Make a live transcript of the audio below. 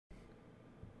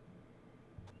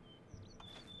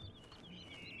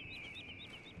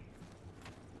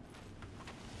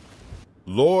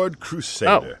Lord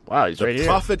Crusader. Oh, wow, he's right here. The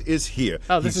prophet is here.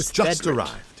 Oh, this He's is just Cedric.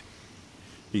 arrived.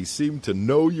 He seemed to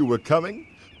know you were coming,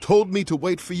 told me to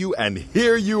wait for you, and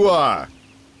here you are.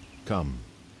 Come.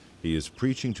 He is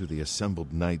preaching to the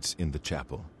assembled knights in the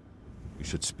chapel. You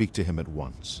should speak to him at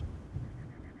once.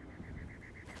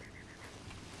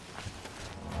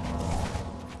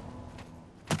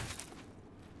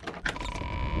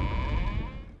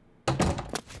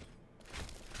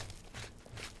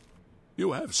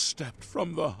 You have stepped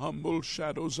from the humble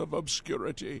shadows of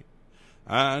obscurity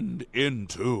and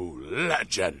into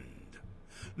legend.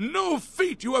 No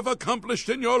feat you have accomplished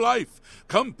in your life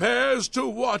compares to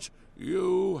what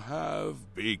you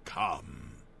have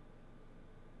become.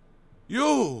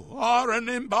 You are an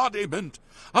embodiment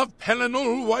of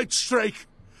Pelinal Whitestrake,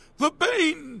 the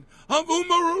bane of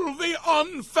Umarul the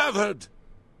Unfeathered.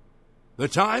 The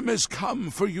time has come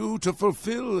for you to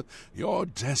fulfill your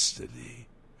destiny.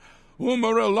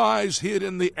 Umaril lies hid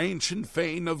in the ancient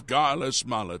fane of Garlus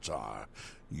Malatar.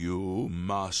 You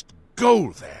must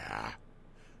go there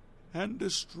and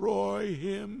destroy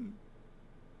him.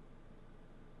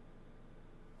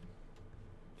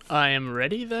 I am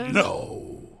ready, then?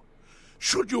 No.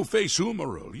 Should you face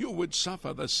Umaril, you would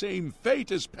suffer the same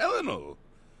fate as Pelinal.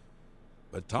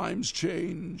 But times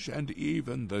change, and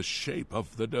even the shape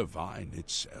of the divine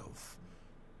itself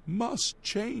must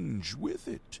change with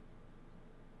it.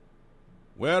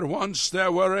 Where once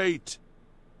there were 8,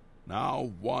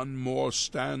 now one more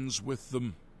stands with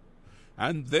them,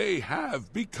 and they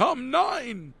have become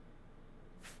 9.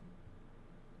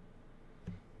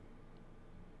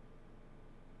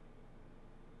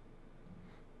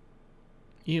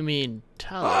 You mean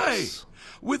Talos? Aye,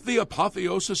 with the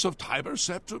apotheosis of Tiber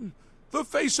Septim, the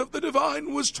face of the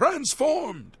divine was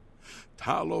transformed.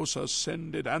 Talos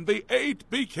ascended, and the 8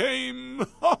 became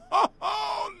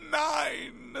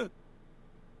 9.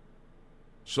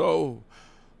 So,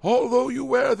 although you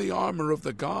wear the armor of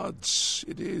the gods,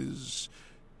 it is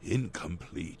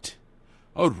incomplete,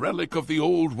 a relic of the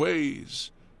old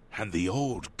ways and the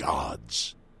old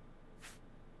gods.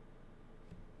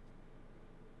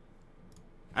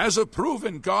 As a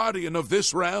proven guardian of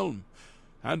this realm,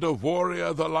 and a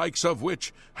warrior the likes of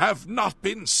which have not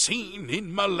been seen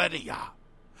in millennia,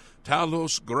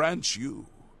 Talos grants you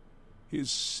his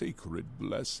sacred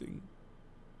blessing.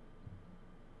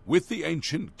 With the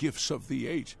ancient gifts of the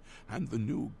 8 and the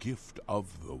new gift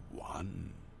of the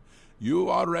 1, you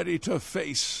are ready to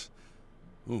face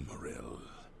Umaril.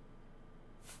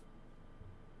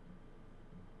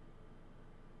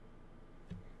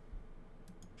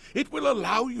 It will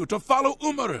allow you to follow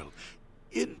Umaril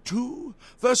into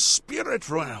the spirit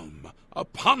realm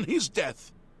upon his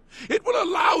death. It will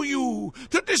allow you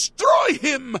to destroy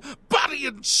him, body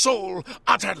and soul,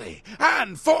 utterly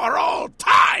and for all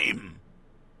time.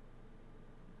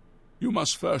 You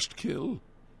must first kill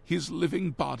his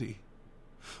living body.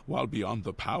 While beyond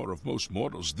the power of most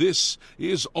mortals, this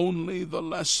is only the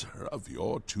lesser of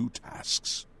your 2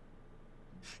 tasks.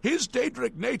 His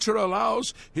Daedric nature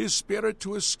allows his spirit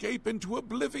to escape into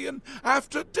oblivion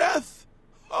after death.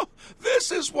 Oh,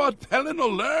 this is what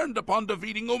Pelinal learned upon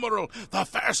defeating Umaril the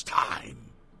first time.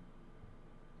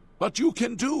 But you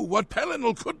can do what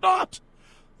Pelinal could not.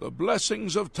 The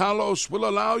blessings of Talos will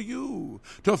allow you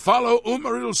to follow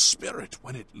Umaril's spirit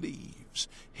when it leaves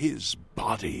his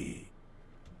body.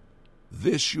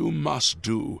 This you must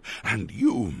do, and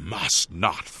you must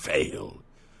not fail.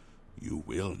 You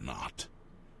will not,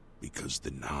 because the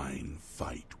 9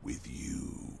 fight with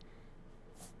you.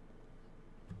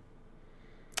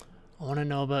 I want to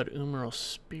know about Umaril's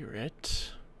spirit.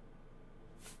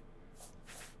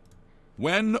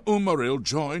 When Umaril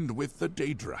joined with the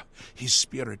Daedra, his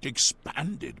spirit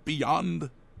expanded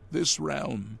beyond this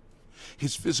realm.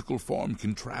 His physical form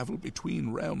can travel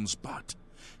between realms, but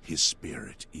his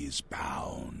spirit is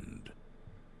bound.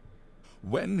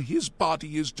 When his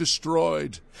body is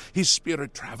destroyed, his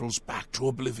spirit travels back to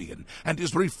oblivion and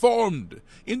is reformed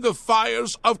in the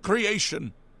fires of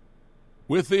creation.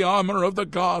 With the armor of the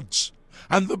gods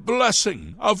and the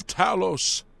blessing of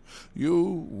Talos,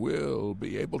 you will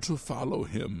be able to follow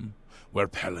him where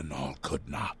Pelinal could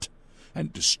not,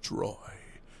 and destroy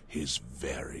his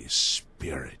very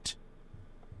spirit.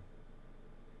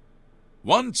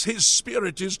 Once his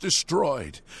spirit is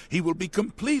destroyed, he will be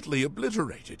completely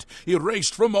obliterated,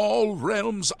 erased from all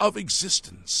realms of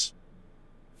existence.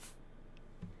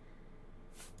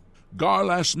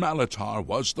 Garlas Malatar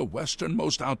was the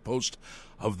westernmost outpost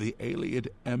of the Aeolid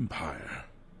Empire.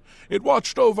 It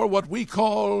watched over what we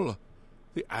call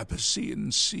the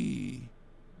Abyssinian Sea.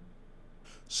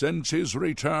 Since his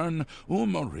return,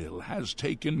 Umaril has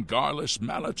taken Garlus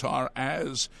Malatar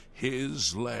as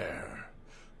his lair.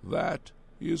 That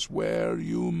is where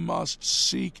you must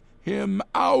seek him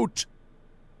out.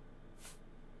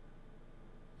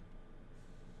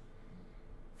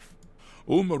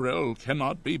 Umaril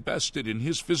cannot be bested in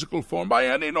his physical form by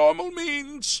any normal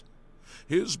means.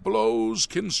 His blows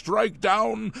can strike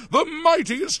down the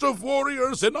mightiest of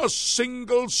warriors in a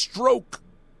single stroke.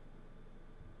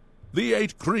 The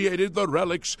Eight created the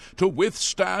relics to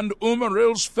withstand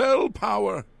Umaril's fell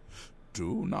power.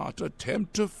 Do not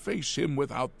attempt to face him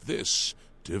without this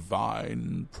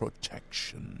divine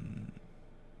protection.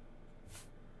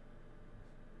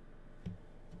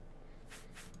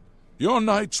 Your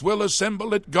knights will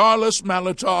assemble at Garlus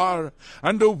Malatar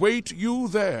and await you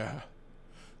there.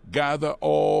 Gather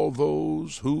all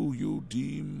those who you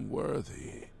deem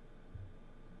worthy.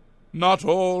 Not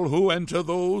all who enter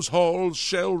those halls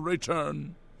shall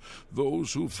return.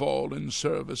 Those who fall in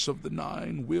service of the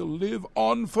Nine will live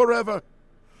on forever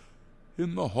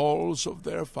in the halls of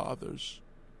their fathers.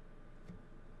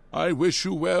 I wish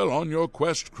you well on your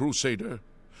quest, Crusader.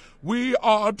 We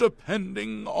are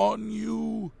depending on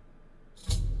you.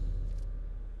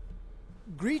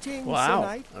 Greetings, Wow. Sir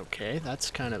Knight. Okay, that's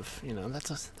kind of,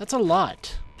 that's a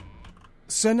lot.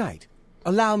 Sir Knight,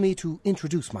 allow me to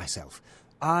introduce myself.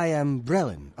 I am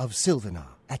Brelin of Sylvanar,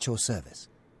 at your service.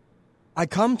 I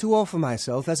come to offer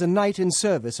myself as a knight in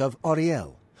service of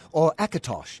Auriel, or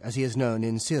Akatosh, as he is known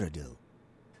in Cyrodiil.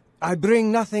 I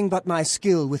bring nothing but my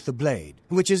skill with the blade,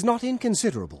 which is not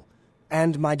inconsiderable,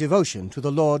 and my devotion to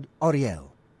the Lord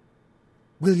Auriel.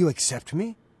 Will you accept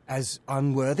me, as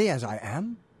unworthy as I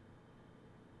am?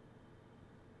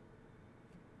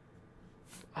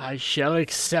 I shall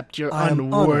accept your I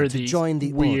am honored unworthy, to join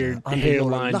the weird order under your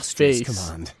hairline illustrious face.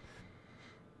 command.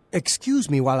 Excuse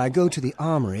me while I go to the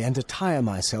armory and attire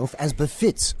myself as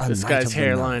befits a This knight guy's of the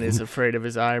hairline Nine. is afraid of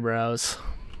his eyebrows.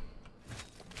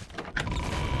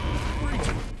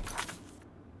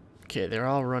 Okay, they're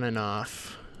all running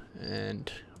off, and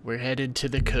we're headed to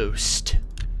the coast.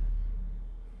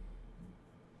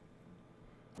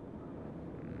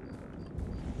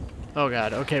 Oh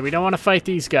god, okay, we don't want to fight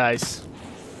these guys.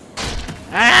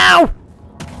 Ow!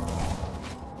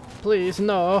 Please,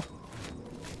 no.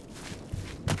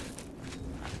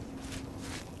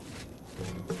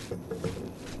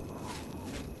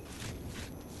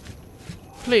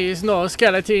 Please, no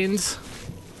skeletons.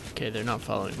 Okay, they're not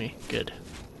following me. Good.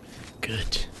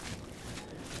 Good.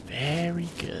 Very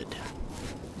good.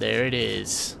 There it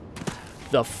is.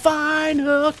 The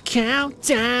final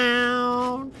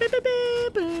countdown.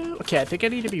 Okay, I think I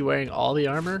need to be wearing all the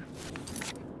armor.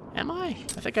 Am I?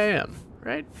 I think I am,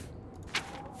 right?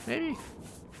 Maybe.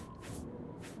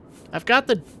 I've got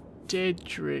the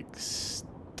Daedric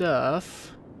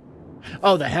stuff.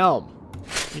 Oh, the helm.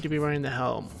 Need to be wearing the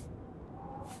helm.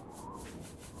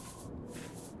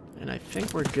 And I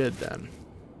think we're good then.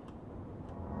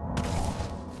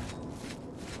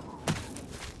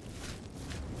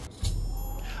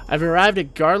 I've arrived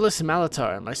at Garlus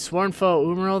Malatar. My sworn foe,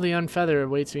 Umaril the Unfeathered,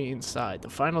 awaits me inside. The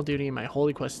final duty in my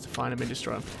holy quest is to find him and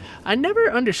destroy him. I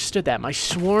never understood that. My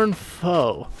sworn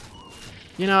foe.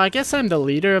 You know, I guess I'm the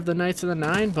leader of the Knights of the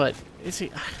Nine, but is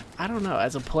he... I don't know.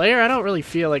 As a player, I don't really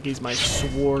feel like he's my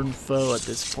sworn foe at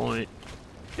this point.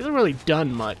 He hasn't really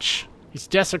done much. He's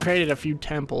desecrated a few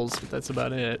temples, but that's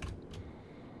about it.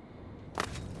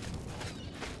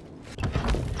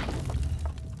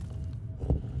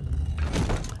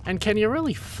 And can you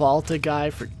really fault a guy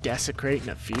for desecrating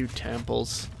a few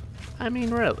temples? I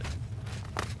mean, really.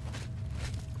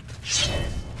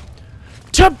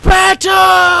 To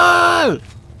battle!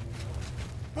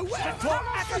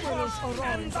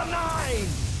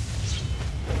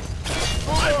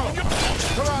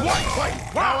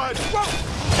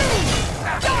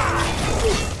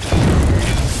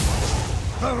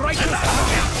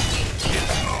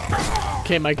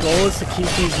 Okay, my goal is to keep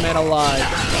these men alive.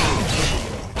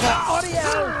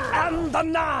 Auriel and the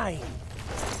Nine!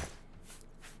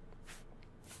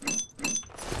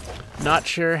 Not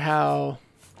sure how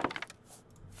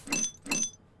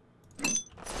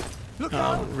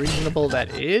reasonable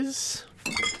that is.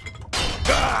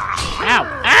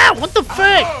 Ow! Ow! What the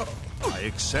fuck? I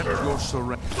accept your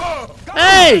surrender.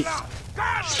 Hey!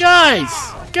 Guys!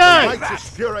 Guys! Righteous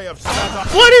fury of Satan.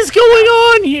 What is going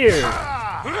on here?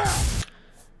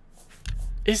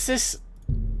 Is this...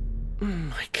 Oh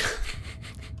my god.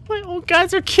 My old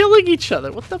guys are killing each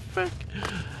other. What the fuck?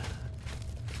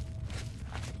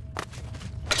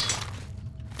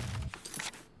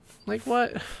 Like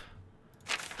what?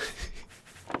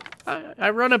 I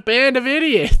run a band of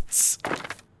idiots.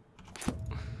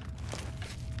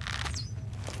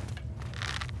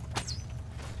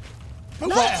 What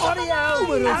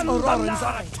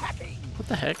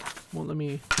the heck? Well, let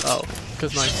me... Oh,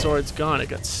 because my sword's gone. It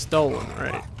got stolen,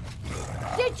 right?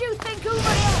 Did you think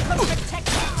Umariel could protect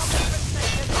you from the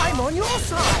Crusaders? I'm on your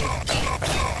side!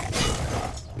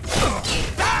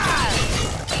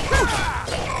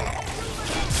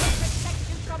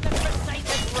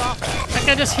 That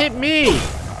guy just hit me!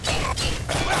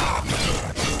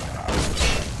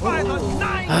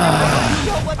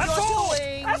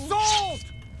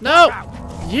 No!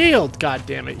 Yield,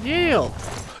 goddammit, yield!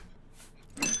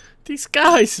 These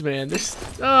guys, man,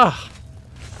 they're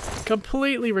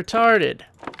completely retarded.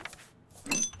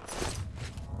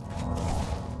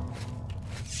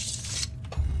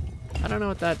 I don't know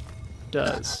what that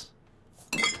does.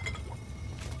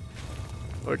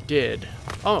 Or did.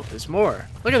 Oh, there's more.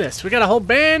 Look at this. We got a whole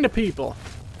band of people.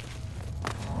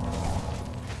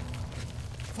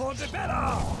 For the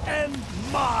better and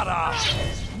Mara.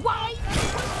 Why?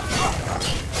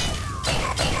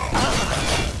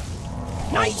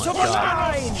 Knights of the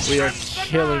Line. We are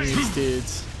killing these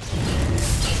dudes.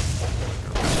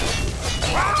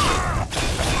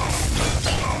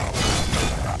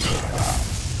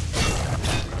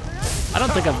 I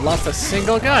don't think I've lost a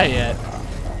single guy yet.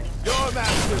 Your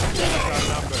master's days are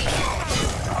numbered.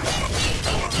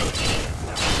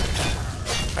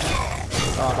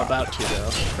 Oh, I'm about to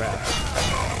though. Crap.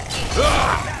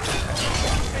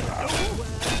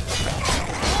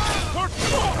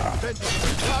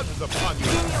 Upon you,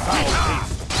 foul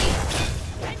beast.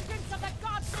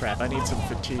 Crap, I need some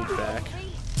fatigue back.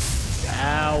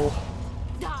 Ow.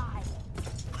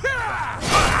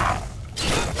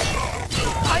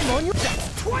 I'm on your back.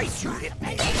 Twice you hit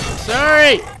me.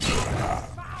 Sorry!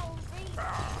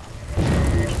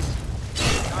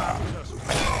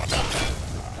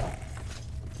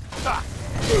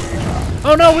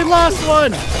 Oh no, we lost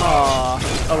one! Aww.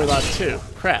 Oh, we lost two.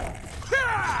 Crap.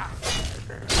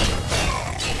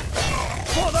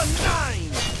 For the 9.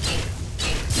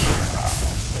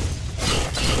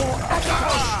 For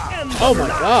Akash and Oh my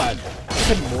god.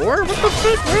 Even more? What the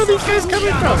fuck? Where are these guys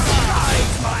coming from?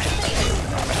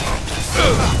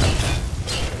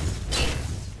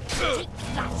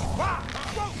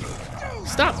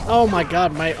 Stop! Oh my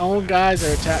god, my own guys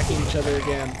are attacking each other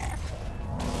again.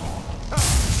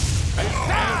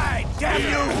 Die, damn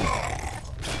you!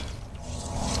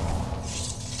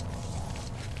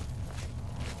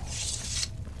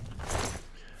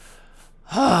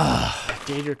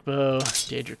 Daedric bow,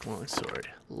 Daedric longsword.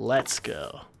 Let's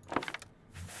go.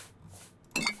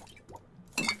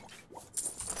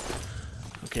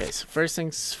 Okay, so first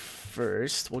things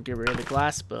first, we'll get rid of the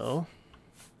glass bow.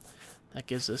 That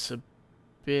gives us a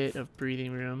bit of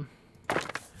breathing room.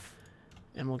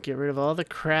 And we'll get rid of all the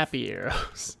crappy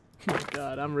arrows. Oh my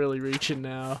god, I'm really reaching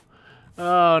now.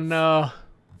 Oh no.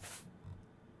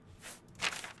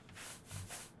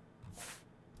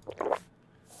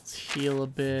 Let's heal a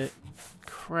bit.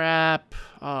 Crap.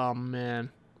 Oh man.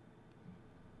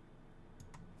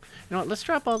 You know what, let's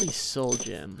drop all these soul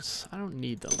gems. I don't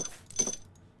need them.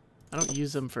 I don't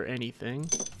use them for anything.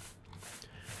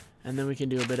 And then we can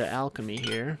do a bit of alchemy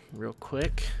here, real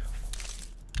quick.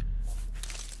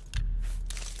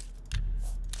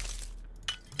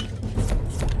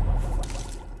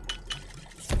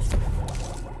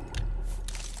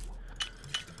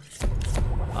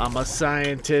 I'm a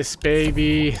scientist,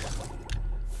 baby.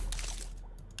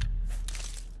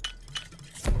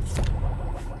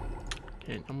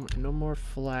 Okay, no more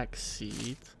flax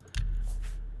seeds.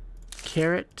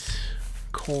 Carrot,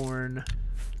 corn,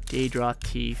 Daedra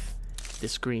teeth,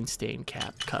 this green stain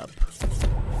cup.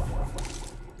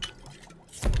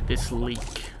 This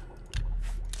leek.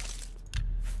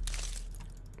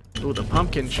 Ooh, the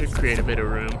pumpkin should create a bit of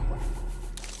room.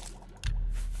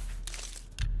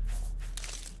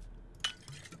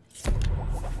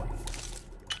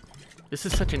 This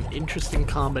is such an interesting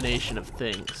combination of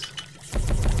things.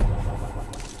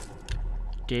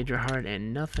 Daedra heart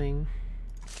and nothing.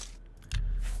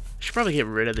 Should probably get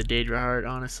rid of the Daedra heart,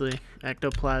 honestly.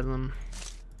 Ectoplasm.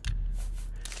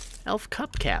 Elf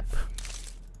cup cap.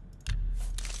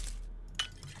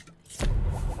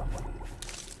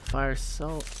 Fire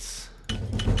salts.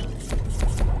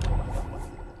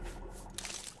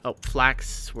 Oh,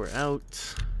 flax, we're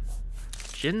out.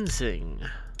 Ginseng.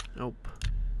 Nope.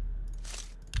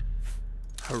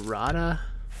 Harada.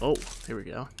 Oh, here we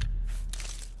go.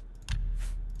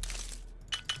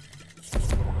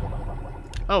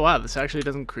 Oh wow, this actually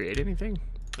doesn't create anything?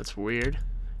 That's weird.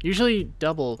 Usually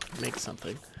double makes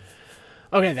something.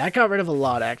 Okay, that got rid of a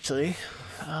lot actually.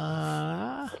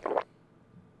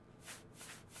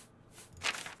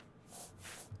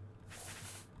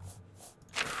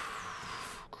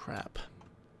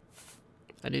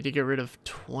 need to get rid of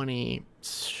 20,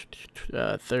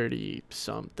 30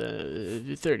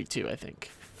 something, 32, I think.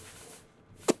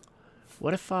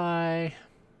 What if I...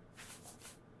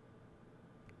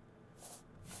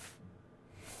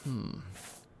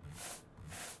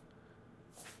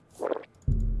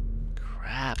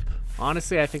 Crap.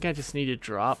 Honestly, I think I just need to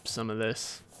drop some of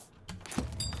this.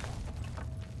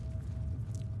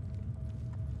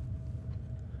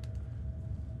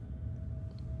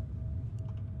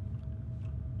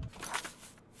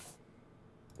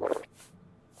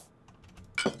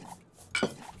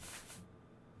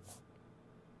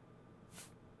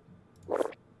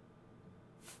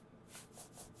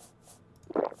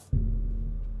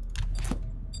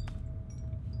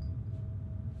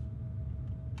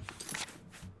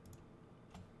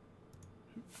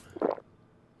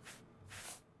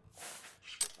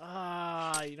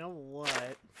 You know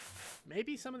what?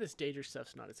 Maybe some of this Daedra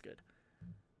stuff's not as good.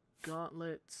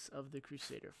 Gauntlets of the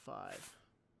Crusader 5.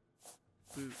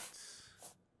 Boots.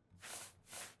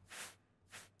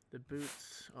 The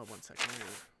boots. Oh, 1 second. I'm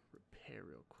gonna repair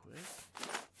real quick.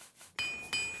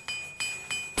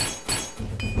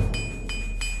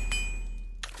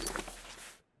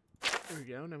 There we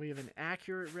go. Now we have an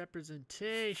accurate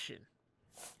representation.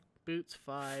 Boots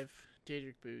 5.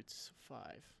 Daedric boots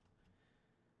 5.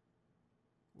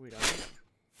 Wait on it.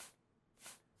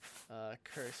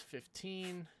 Curse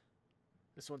 15.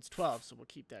 This one's 12, so we'll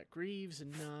keep that. Greaves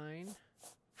 9.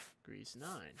 Greaves 9.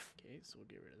 Okay, so we'll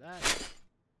get rid of that.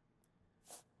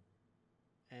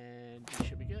 And we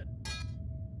should be good.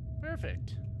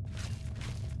 Perfect.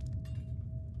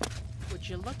 Would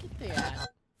you look at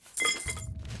that?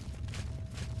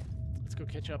 Let's go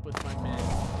catch up with my men.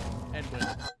 And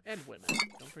women. And women.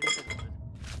 Don't forget the women.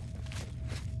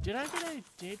 Did I get a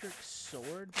Daedric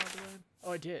sword, by the way?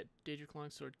 Oh, I did. Daedric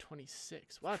longsword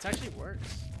 26. Wow, it's actually worse.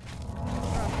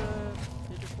 Drop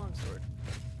the Daedric longsword.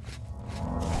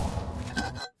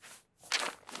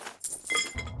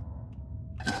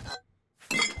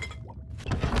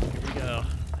 Here we go.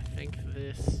 I think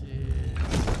this is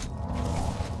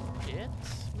it,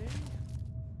 maybe?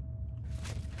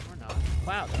 Or not.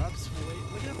 Wow, they're up.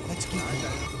 Look at them. Let's keep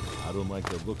I don't like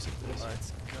the looks of this.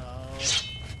 Let's go.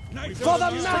 For the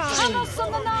 9! Talos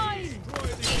on the 9!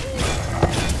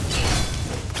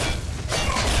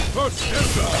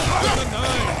 Bethesda on the 9!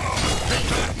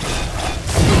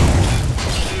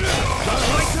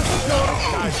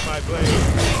 Nice, my blade.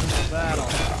 Battle.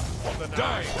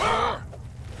 Die, sir!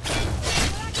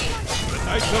 The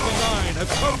Knights of the 9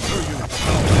 have come for you!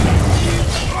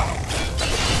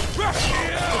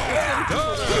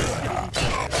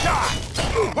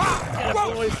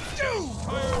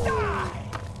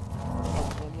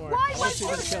 Why won't you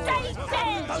stay dead?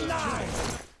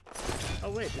 Oh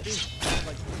wait, did he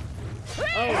like...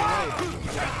 Oh wait.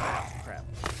 Crap.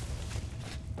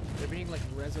 They're being like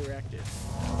resurrected.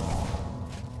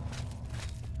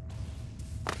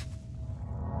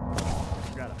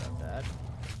 Forgot about that.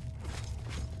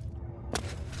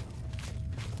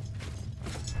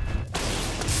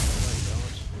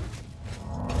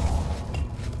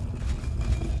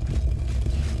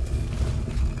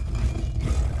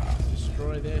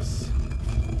 Destroy this.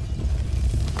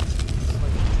 It's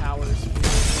like power speed.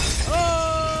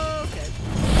 Oh, okay.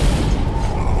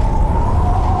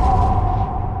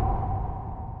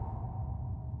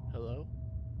 Hello?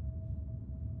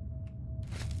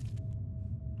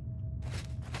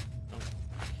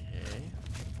 Okay.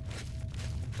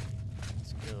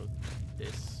 Let's go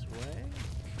this way,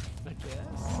 I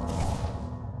guess.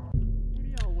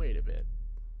 Maybe I'll wait a bit.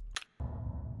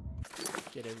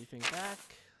 Get everything back.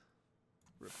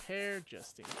 Repair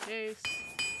just in case.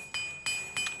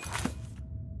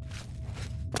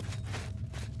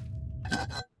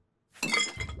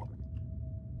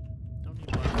 Don't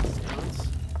need one of these stones.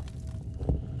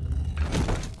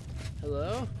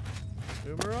 Hello?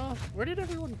 Umarall? Where did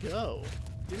everyone go?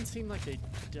 Didn't seem like they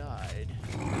died.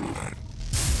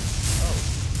 Oh.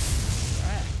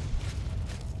 Crap.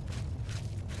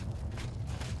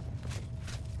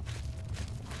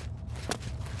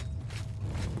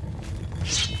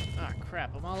 Ah,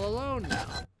 crap. I'm all alone now.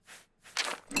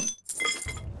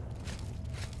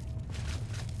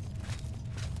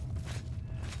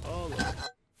 Oh, look.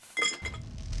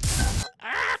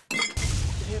 Ah! It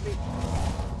hit me.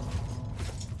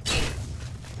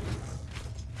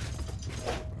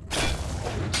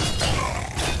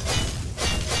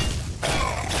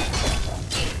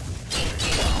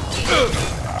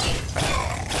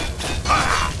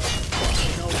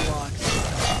 No blocks.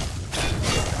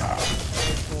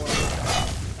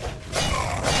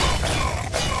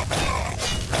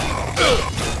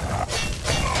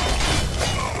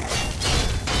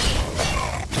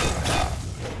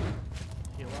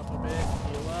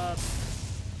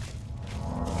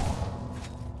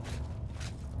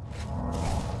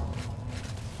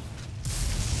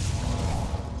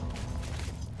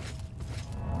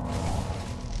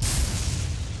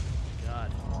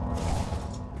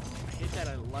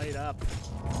 up.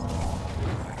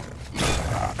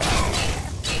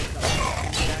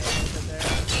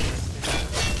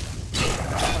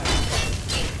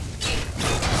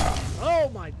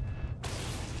 Oh my!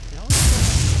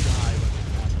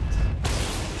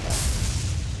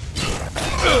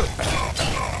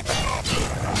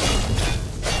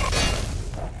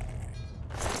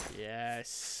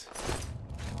 Yes.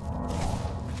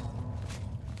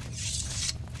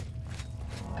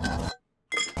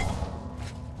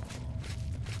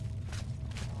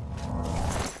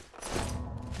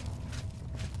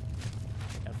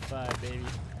 F5, baby.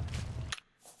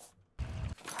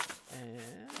 And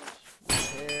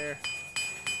repair.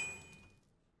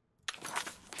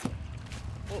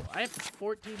 Oh, I have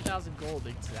 14,000 gold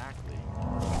exactly.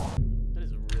 That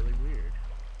is really weird.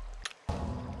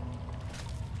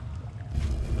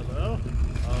 Hello?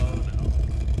 Oh no.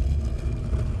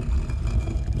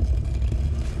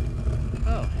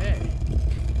 Oh, hey.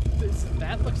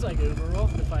 That looks like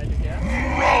Uberwolf, if I had to guess.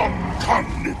 Aw,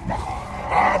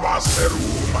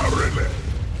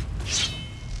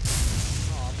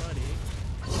 buddy.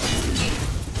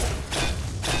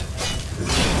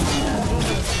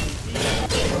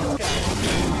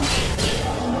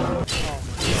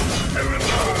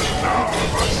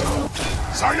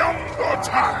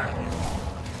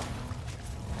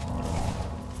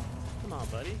 Come on,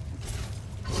 buddy.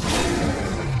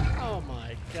 Oh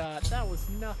my god, that was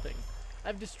nothing.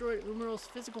 I've destroyed Umarol's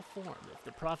physical form. If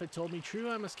the prophet told me true,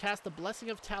 I must cast the blessing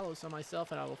of Talos on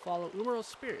myself, and I will follow Umarol's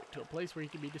spirit to a place where he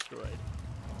can be destroyed.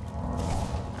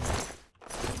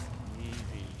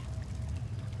 Easy.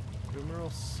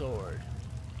 Umarol's sword.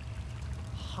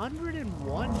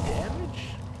 101 damage?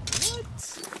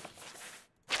 What?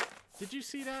 Did you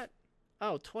see that?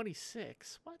 Oh,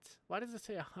 26. What? Why does it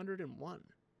say 101?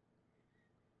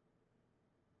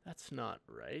 That's not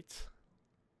right.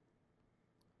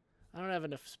 I don't have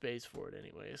enough space for it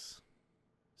anyways.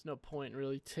 There's no point in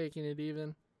really taking it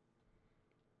even.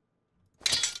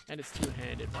 And it's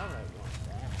two-handed. Why would I want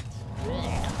that?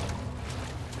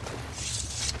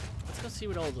 Let's go see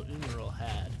what old Umarol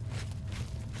had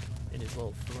in his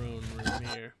little throne room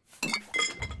here.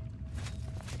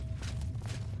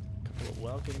 Couple of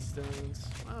Welkin stones.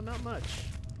 Wow, not much.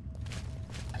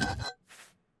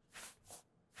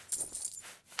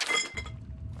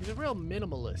 He's a real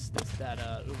minimalist, is that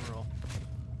Umarol.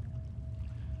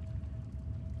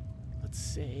 Let's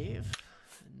save.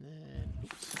 And then,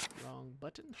 oops, wrong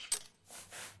button.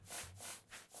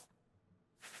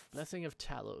 Blessing of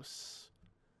Talos.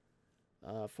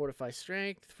 Fortify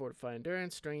strength, fortify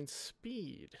endurance, strain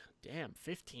speed. Damn,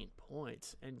 15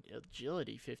 points. And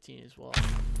agility 15 as well.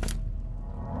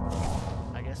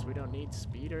 I guess we don't need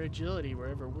speed or agility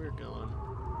wherever we're going.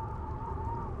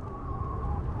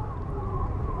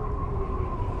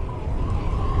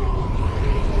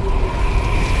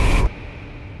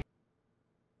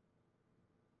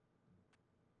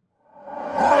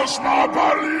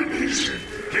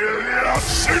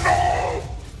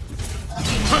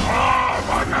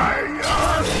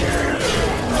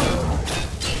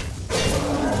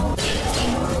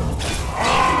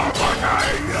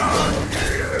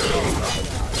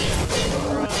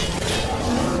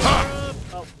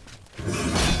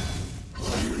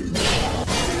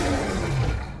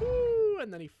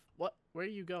 And then he... What? Where are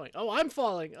you going? Oh, I'm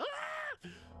falling! Ah!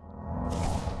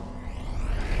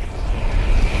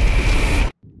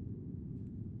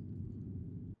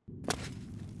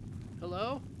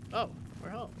 Hello? Oh, we're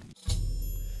home.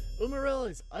 Umaril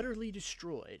is utterly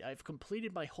destroyed. I've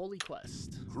completed my holy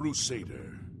quest.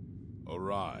 Crusader,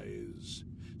 arise.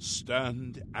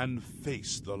 Stand and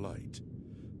face the light.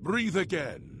 Breathe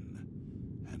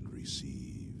again and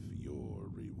receive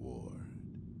your reward.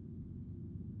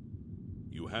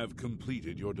 You have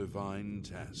completed your divine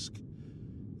task.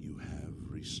 You have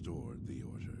restored the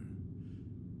order.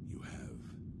 You have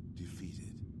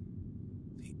defeated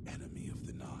the enemy of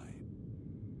the Nine.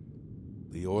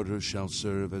 The order shall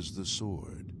serve as the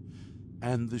sword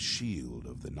and the shield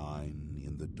of the Nine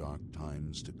in the dark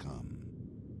times to come.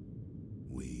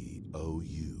 We owe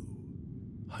you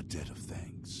a debt of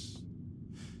thanks.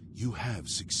 You have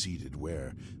succeeded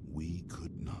where we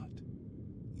could not.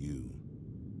 You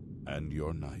and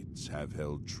your knights have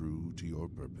held true to your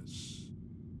purpose.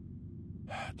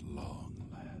 At long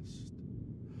last,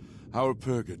 our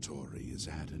purgatory is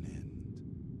at an end.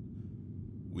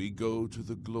 We go to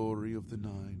the glory of the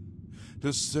Nine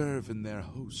to serve in their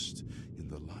host in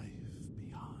the life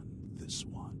beyond this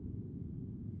one.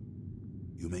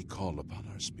 You may call upon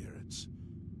our spirits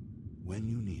when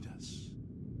you need us.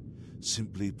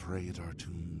 Simply pray at our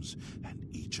tombs, and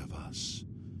each of us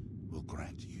will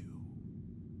grant you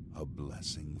a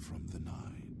blessing from the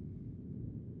Nine.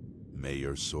 May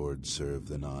your sword serve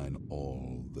the Nine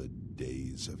all the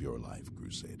days of your life,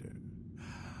 Crusader.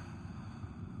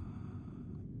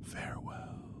 Farewell.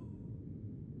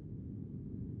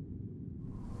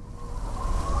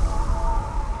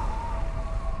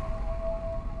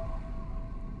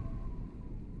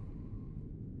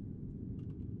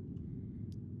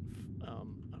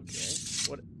 Okay.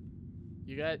 What?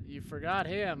 You forgot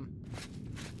him.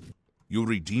 You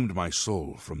redeemed my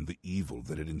soul from the evil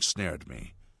that had ensnared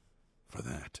me. For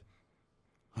that,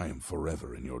 I am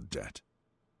forever in your debt.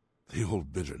 The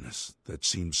old bitterness that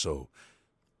seemed so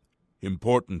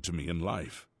important to me in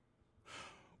life.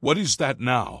 What is that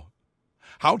now?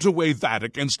 How to weigh that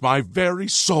against my very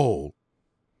soul?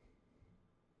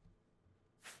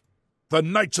 The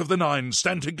Knights of the Nine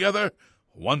stand together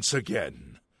once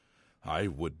again. I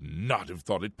would not have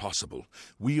thought it possible.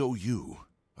 We owe you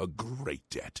a great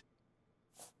debt.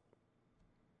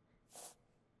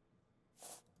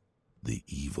 The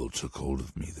evil took hold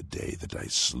of me the day that I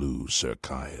slew Sir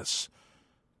Caius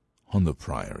on the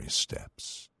priory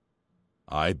steps.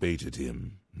 I baited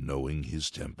him, knowing his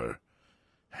temper,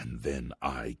 and then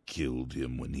I killed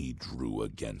him when he drew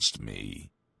against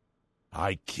me.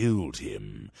 I killed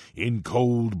him in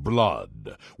cold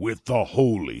blood with the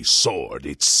holy sword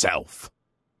itself.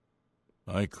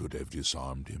 I could have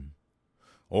disarmed him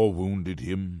or wounded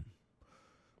him,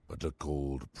 but a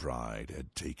cold pride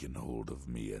had taken hold of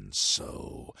me, and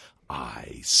so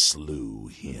I slew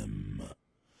him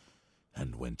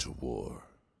and went to war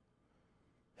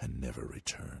and never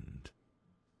returned.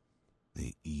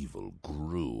 The evil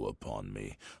grew upon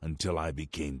me until I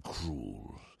became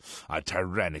cruel, a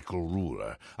tyrannical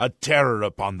ruler, a terror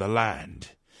upon the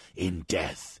land. In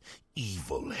death,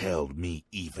 evil held me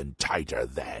even tighter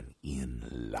than in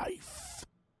life.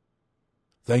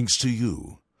 Thanks to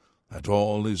you, that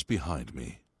all is behind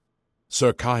me.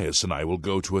 Sir Caius and I will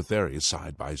go to Etheria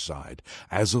side by side,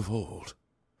 as of old.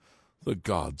 The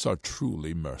gods are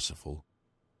truly merciful.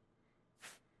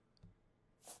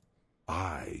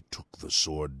 I took the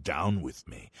sword down with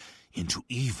me into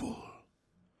evil.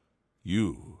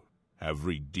 You have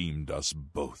redeemed us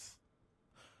both.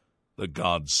 The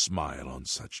gods smile on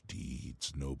such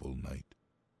deeds, noble knight.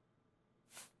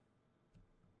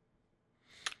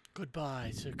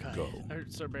 Goodbye, Sir Caius. Go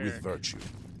Sir with Beric. virtue.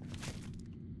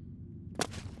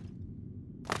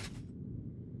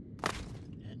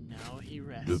 And now he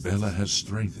rests. Dubella has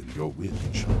strengthened your wit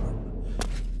and charm.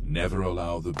 Never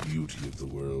allow the beauty of the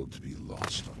world to be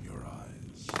lost on your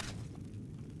eyes.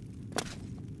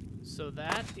 So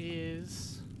that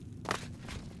is...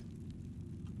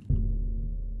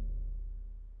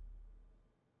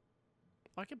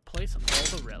 I can place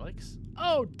all the relics?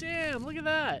 Oh, damn! Look at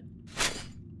that!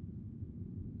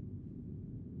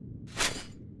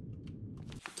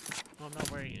 Oh, I'm not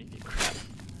wearing anything. Crap.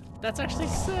 That's actually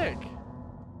sick!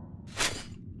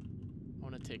 I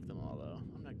want to take them all, though.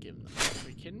 I'm not giving them. Are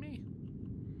you kidding me?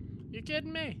 You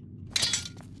kidding me?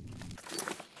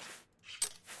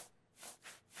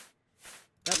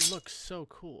 That looks so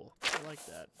cool. I like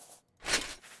that.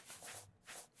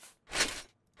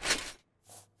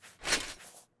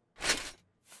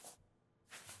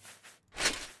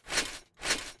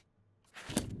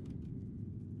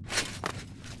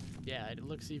 Yeah, it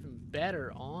looks even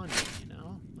better on me, you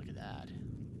know? Look at that.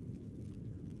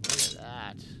 Look at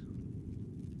that.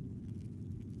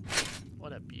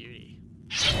 What a beauty.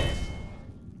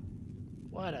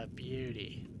 What a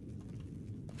beauty.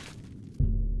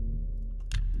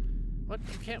 What?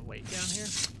 You can't wait down here?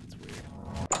 That's weird.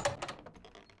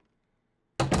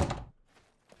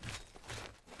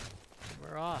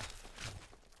 We're off.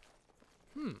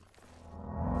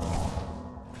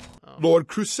 Lord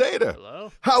Crusader!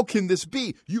 Hello? How can this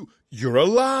be? You're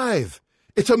alive!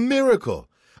 It's a miracle!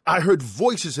 I heard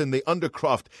voices in the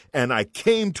Undercroft, and I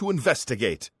came to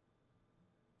investigate.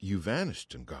 You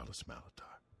vanished in Garlus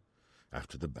Malatar.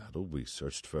 After the battle, we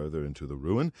searched further into the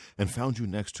ruin and found you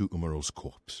next to Umaral's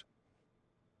corpse.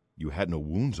 You had no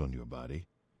wounds on your body,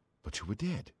 but you were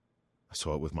dead. I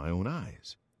saw it with my own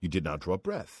eyes. You did not draw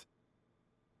breath.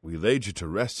 We laid you to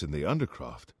rest in the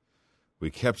Undercroft.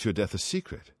 We kept your death a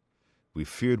secret. We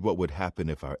feared what would happen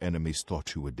if our enemies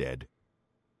thought you were dead.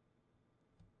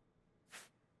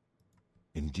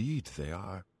 Indeed, they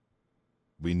are.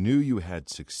 We knew you had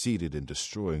succeeded in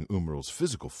destroying Umaral's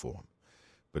physical form,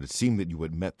 but it seemed that you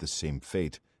had met the same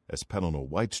fate as Pelennor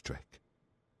Whitestrake.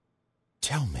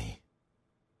 Tell me,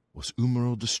 was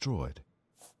Umaral destroyed?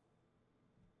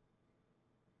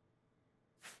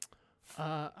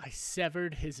 I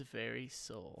severed his very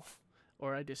soul.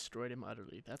 or I destroyed him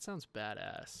utterly. That sounds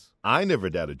badass. I never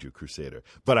doubted you, Crusader,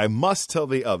 but I must tell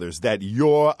the others that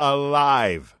you're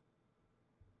alive.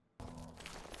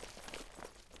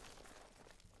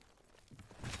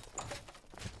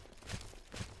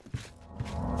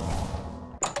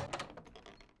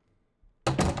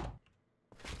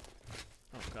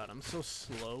 Oh god, I'm so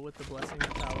slow with the blessing of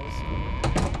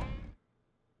Talos.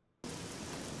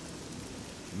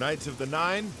 Knights of the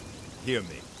Nine, hear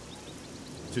me.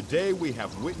 Today we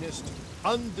have witnessed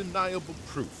undeniable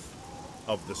proof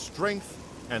of the strength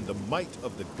and the might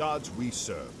of the gods we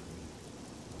serve.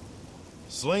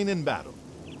 Slain in battle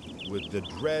with the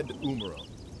dread Umaro,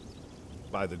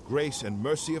 by the grace and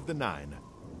mercy of the Nine,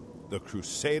 the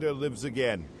Crusader lives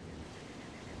again.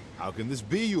 How can this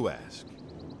be, you ask?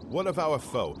 What of our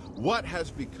foe? What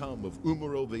has become of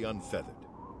Umaro the Unfeathered?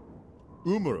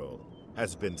 Umaro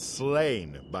has been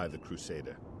slain by the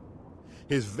Crusader.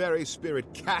 His very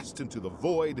spirit cast into the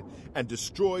void and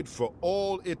destroyed for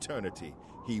all eternity.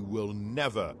 He will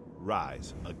never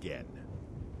rise again.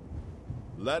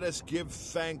 Let us give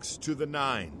thanks to the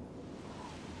Nine.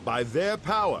 By their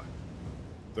power,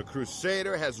 the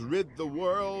Crusader has rid the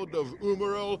world of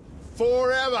Umaro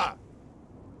forever.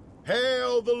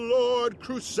 Hail the Lord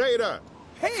Crusader!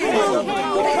 Hail the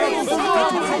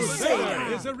Lord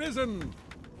Crusader is arisen!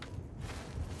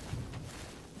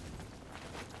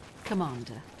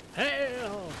 Commander.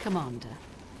 Hail! Commander.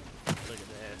 Look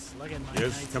at this. Look at my Yes,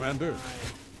 knights of Commander. the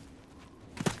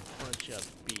Nine. Bunch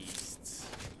of beasts.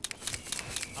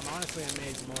 I'm honestly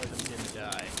amazed more of them didn't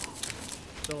die.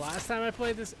 The last time I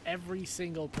played this, every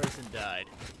single person died.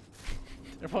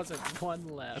 There wasn't one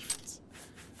left.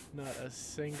 Not a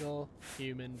single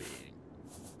human being.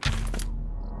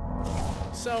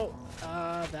 So,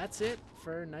 that's it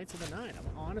for Knights of the Nine.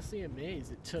 I'm honestly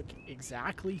amazed it took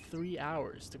exactly 3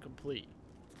 hours to complete.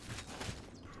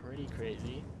 Pretty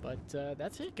crazy, but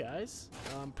that's it, guys.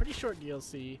 Pretty short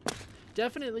DLC.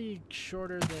 Definitely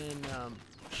shorter than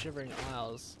Shivering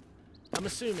Isles. I'm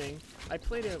assuming. I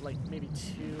played it like maybe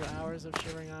 2 hours of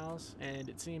Shivering Isles, and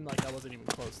it seemed like I wasn't even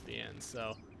close to the end,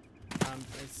 so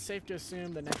it's safe to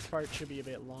assume the next part should be a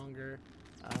bit longer.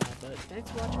 But thanks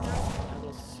for watching, guys, and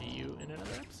we'll see you in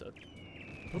another episode.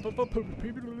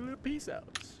 Peace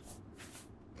out.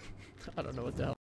 I don't know what the hell.